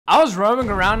I was roaming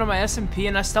around on my SMP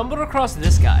and I stumbled across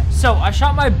this guy. So I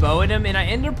shot my bow at him and I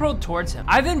ender pearled towards him.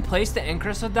 I then placed the end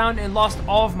crystal down and lost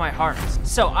all of my hearts.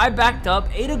 So I backed up,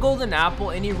 ate a golden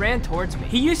apple, and he ran towards me.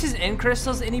 He used his end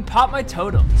crystals and he popped my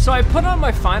totem. So I put on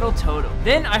my final totem.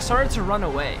 Then I started to run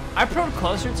away. I pearled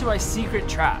closer to my secret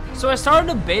trap. So I started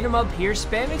to bait him up here,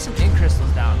 spamming some end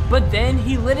crystals down. But then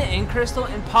he lit an end crystal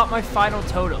and popped my final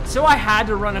totem. So I had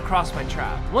to run across my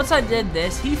trap. Once I did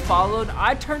this, he followed.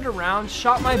 I turned around,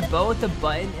 shot my bow at the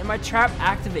button, and my trap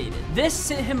activated. This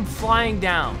sent him flying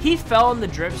down. He fell on the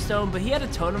dripstone, but he had a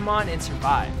totem on and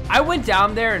survived. I went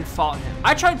down there and fought him.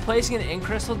 I tried placing an end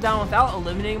crystal down without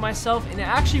eliminating myself, and it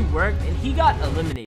actually worked, and he got eliminated.